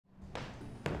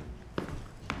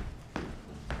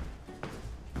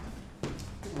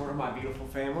Morning, my beautiful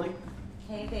family.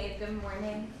 Hey, babe. Good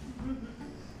morning.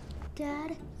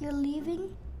 Dad, you're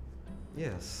leaving?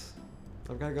 Yes.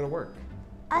 I've got to go to work.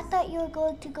 I thought you were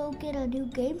going to go get a new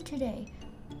game today.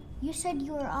 You said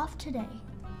you were off today.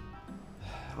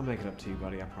 I'll make it up to you,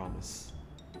 buddy, I promise.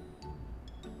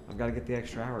 I've got to get the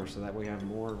extra hours so that we have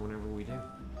more whenever we do.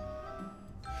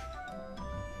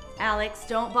 Alex,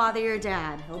 don't bother your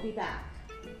dad. He'll be back.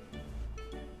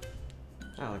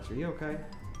 Alex, are you okay?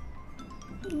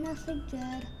 Nothing,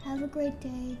 Dad. Have a great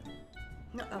day.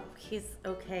 No, oh, he's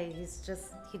okay.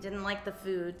 He didn't like the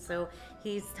food, so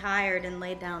he's tired and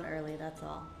laid down early, that's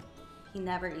all. He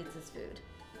never eats his food.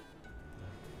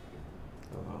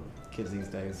 Oh, well, kids these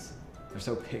days, they're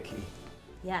so picky.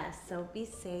 Yes, so be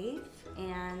safe,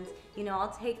 and,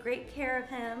 I'll take great care of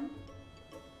him.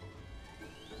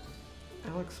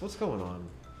 Alex, what's going on?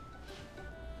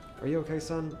 Are you okay,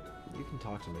 son? You can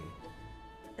talk to me.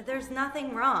 There's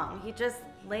nothing wrong. He just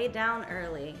laid down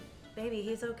early. Baby,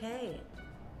 he's okay.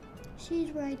 She's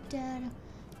right, Dad.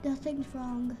 Nothing's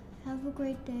wrong. Have a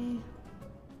great day.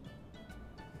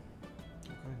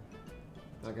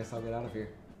 Okay. I guess I'll get out of here.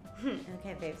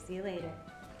 Okay, babe. See you later.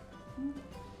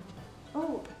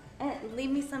 Oh, and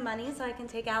leave me some money so I can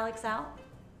take Alex out.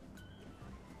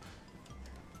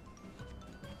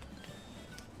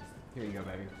 Here you go,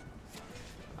 baby.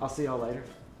 I'll see y'all later.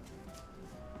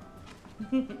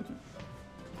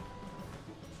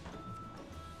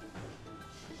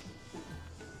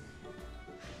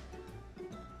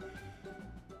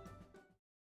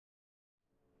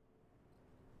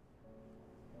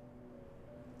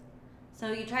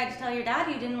 So you tried to tell your dad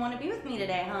you didn't want to be with me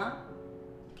today, huh?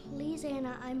 Please,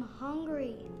 Anna, I'm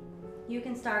hungry. You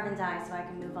can starve and die so I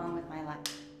can move on with my life.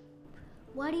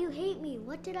 Why do you hate me?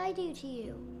 What did I do to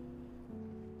you?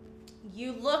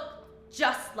 You look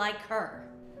just like her.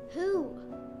 Who?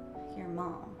 Your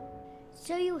mom.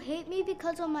 So you hate me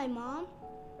because of my mom?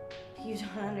 You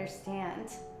don't understand.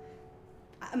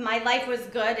 My life was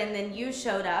good and then you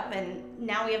showed up and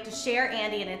now we have to share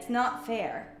Andy and it's not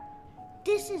fair.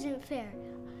 This isn't fair.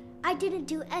 I didn't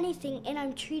do anything and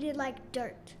I'm treated like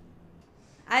dirt.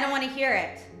 I don't want to hear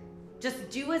it. Just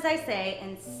do as I say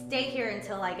and stay here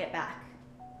until I get back.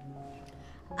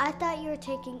 I thought you were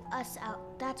taking us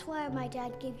out. That's why my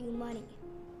dad gave you money.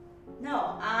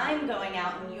 No, I'm going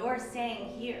out and you're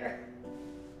staying here.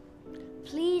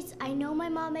 Please, I know my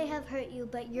mom may have hurt you,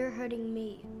 but you're hurting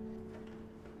me.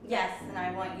 Yes, and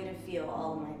I want you to feel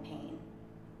all of my pain.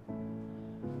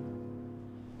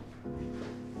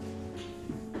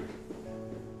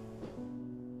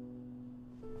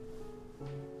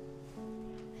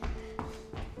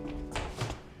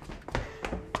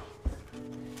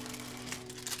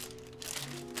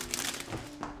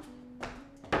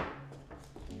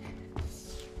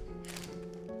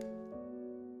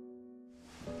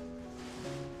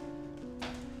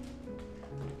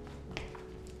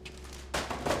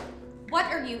 What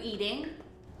are you eating?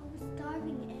 I was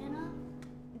starving, Anna.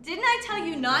 Didn't I tell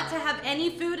you not to have any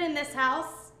food in this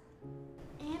house?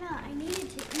 Anna, I needed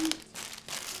to eat.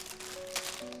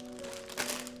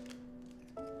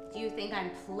 Do you think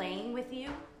I'm playing with you?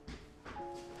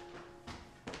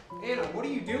 Anna, what are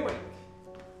you doing?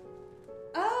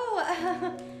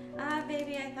 Oh,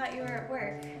 baby, I thought you were at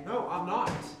work. No, I'm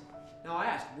not. Now I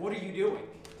asked, what are you doing?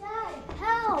 Dad,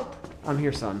 help! I'm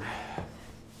here, son.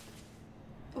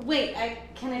 Wait, I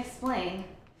can explain.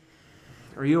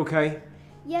 Are you okay?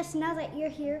 Yes, now that you're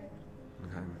here.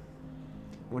 Okay.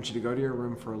 I want you to go to your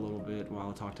room for a little bit while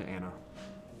I talk to Anna.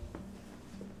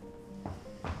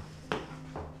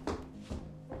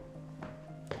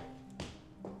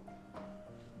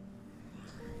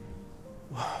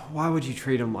 Why would you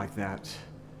treat him like that?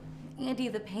 Andy,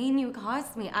 the pain you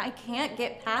caused me, I can't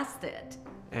get past it.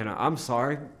 Anna, I'm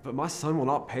sorry, but my son will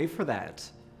not pay for that.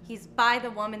 He's by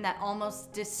the woman that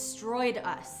almost destroyed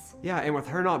us. Yeah, and with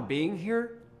her not being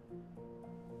here,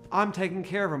 I'm taking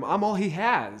care of him. I'm all he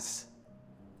has.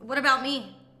 What about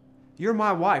me? You're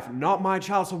my wife, not my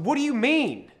child, so what do you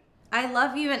mean? I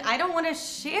love you and I don't want to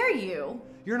share you.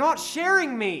 You're not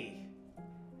sharing me.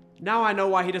 Now I know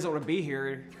why he doesn't want to be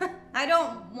here. I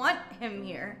don't want him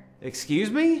here. Excuse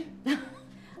me?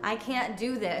 I can't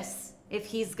do this if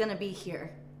he's gonna be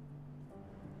here.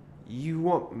 You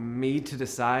want me to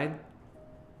decide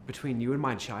between you and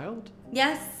my child?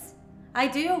 Yes, I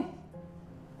do.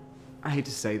 I hate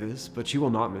to say this, but you will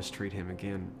not mistreat him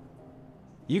again.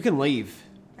 You can leave.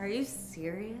 Are you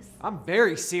serious? I'm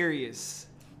very serious.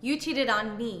 You cheated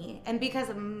on me, and because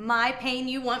of my pain,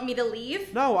 you want me to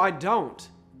leave? No, I don't.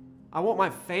 I want my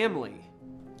family.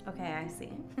 Okay, I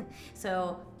see.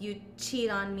 So you cheat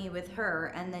on me with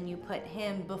her, and then you put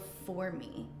him before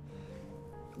me.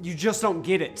 You just don't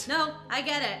get it. No, I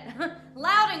get it.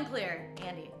 Loud and clear,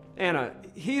 Andy. Anna,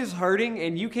 he is hurting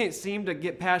and you can't seem to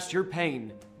get past your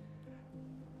pain.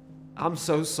 I'm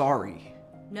so sorry.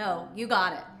 No, you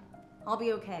got it. I'll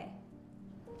be okay.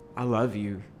 I love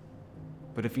you.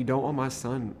 But if you don't want my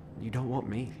son, you don't want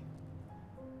me.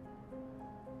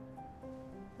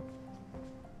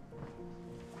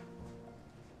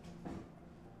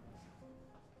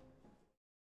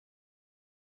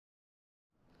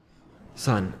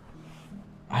 Son,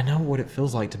 I know what it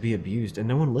feels like to be abused and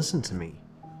no one listened to me.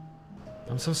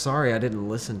 I'm so sorry I didn't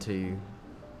listen to you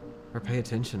or pay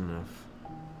attention enough.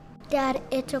 Dad,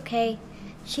 it's okay.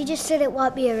 She just didn't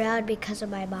want me around because of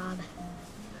my mom.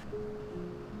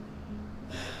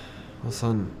 Well,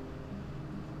 son,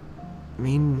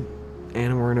 me and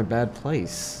Anna were in a bad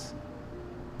place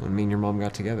when me and your mom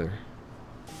got together.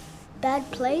 Bad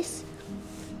place?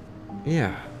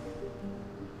 Yeah.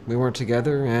 We weren't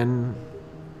together and,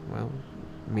 well,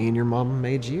 me and your mom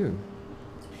made you.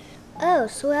 Oh,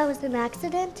 so that was an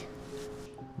accident?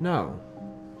 No.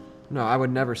 No, I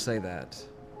would never say that.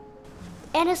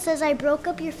 Anna says I broke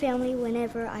up your family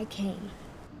whenever I came.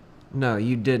 No,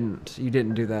 you didn't. You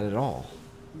didn't do that at all.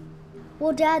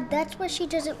 Well, Dad, that's why she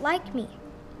doesn't like me.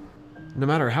 No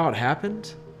matter how it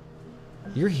happened,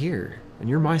 you're here, and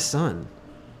you're my son.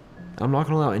 I'm not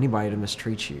gonna allow anybody to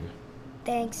mistreat you.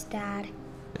 Thanks, Dad.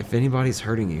 If anybody's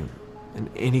hurting you in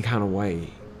any kind of way,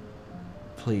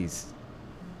 please,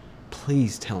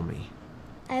 please tell me.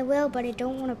 I will, but I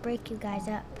don't want to break you guys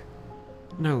up.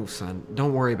 No, son,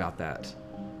 don't worry about that.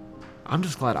 I'm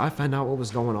just glad I found out what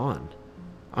was going on.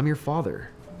 I'm your father.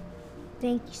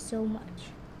 Thank you so much.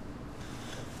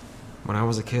 When I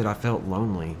was a kid, I felt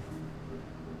lonely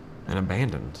and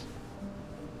abandoned.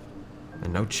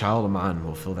 And no child of mine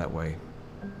will feel that way.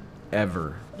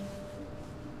 Ever.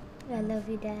 I love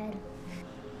you, Dad.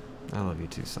 I love you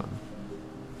too, son.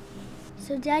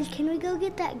 So, Dad, can we go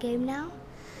get that game now?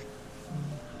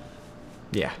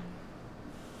 Yeah.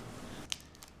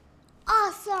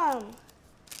 Awesome!